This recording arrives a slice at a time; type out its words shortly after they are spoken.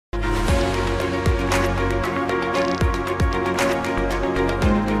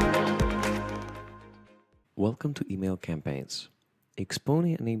Welcome to Email Campaigns.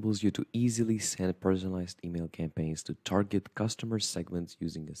 Exponent enables you to easily send personalized email campaigns to target customer segments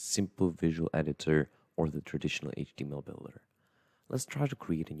using a simple visual editor or the traditional HTML builder. Let's try to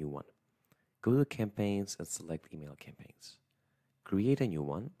create a new one. Go to Campaigns and select Email Campaigns. Create a new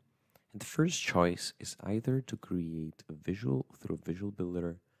one, and the first choice is either to create a visual through Visual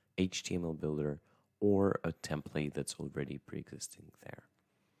Builder, HTML Builder, or a template that's already pre-existing there.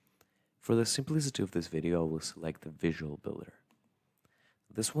 For the simplicity of this video, I will select the Visual Builder.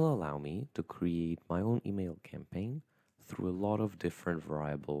 This will allow me to create my own email campaign through a lot of different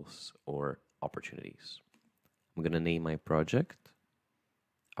variables or opportunities. I'm going to name my project.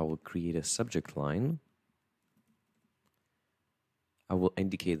 I will create a subject line. I will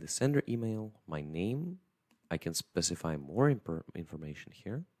indicate the sender email, my name. I can specify more information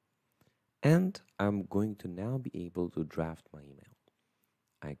here. And I'm going to now be able to draft my email.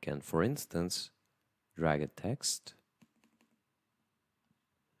 I can, for instance, drag a text,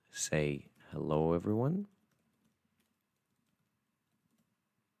 say hello everyone,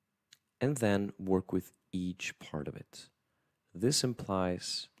 and then work with each part of it. This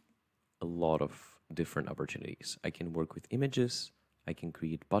implies a lot of different opportunities. I can work with images, I can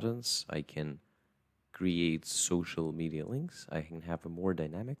create buttons, I can create social media links, I can have a more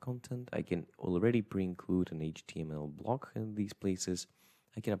dynamic content, I can already pre-include an HTML block in these places.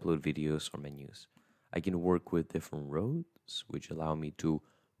 I can upload videos or menus. I can work with different roads, which allow me to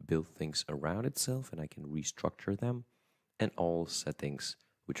build things around itself, and I can restructure them, and all settings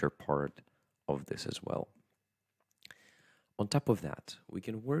which are part of this as well. On top of that, we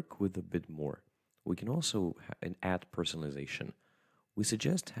can work with a bit more. We can also add personalization. We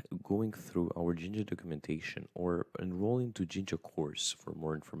suggest going through our Jinja documentation or enrolling to Jinja course for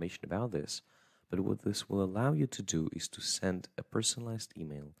more information about this. But what this will allow you to do is to send a personalized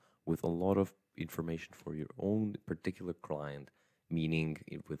email with a lot of information for your own particular client, meaning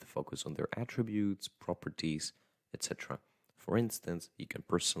with focus on their attributes, properties, etc. For instance, you can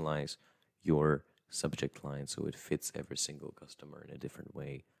personalize your subject line so it fits every single customer in a different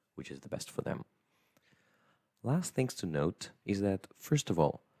way, which is the best for them. Last things to note is that, first of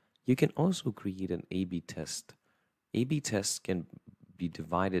all, you can also create an A/B test. A/B tests can be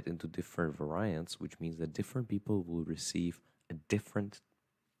divided into different variants, which means that different people will receive a different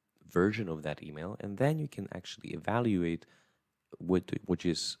version of that email, and then you can actually evaluate which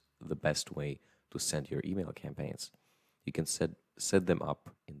is the best way to send your email campaigns. You can set them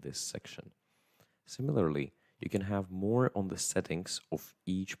up in this section. Similarly, you can have more on the settings of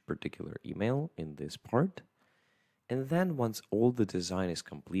each particular email in this part. And then once all the design is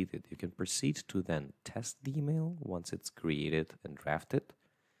completed, you can proceed to then test the email once it's created and drafted.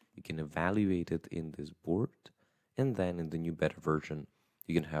 You can evaluate it in this board, and then in the new beta version,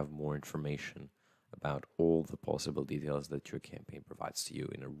 you can have more information about all the possible details that your campaign provides to you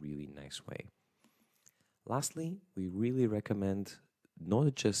in a really nice way. Lastly, we really recommend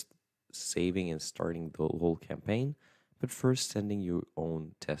not just saving and starting the whole campaign, but first sending your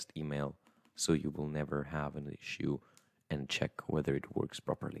own test email so you will never have an issue and check whether it works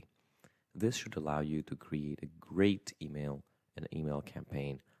properly. This should allow you to create a great email and email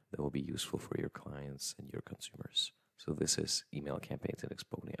campaign that will be useful for your clients and your consumers. So this is Email Campaigns in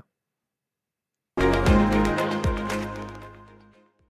Exponea.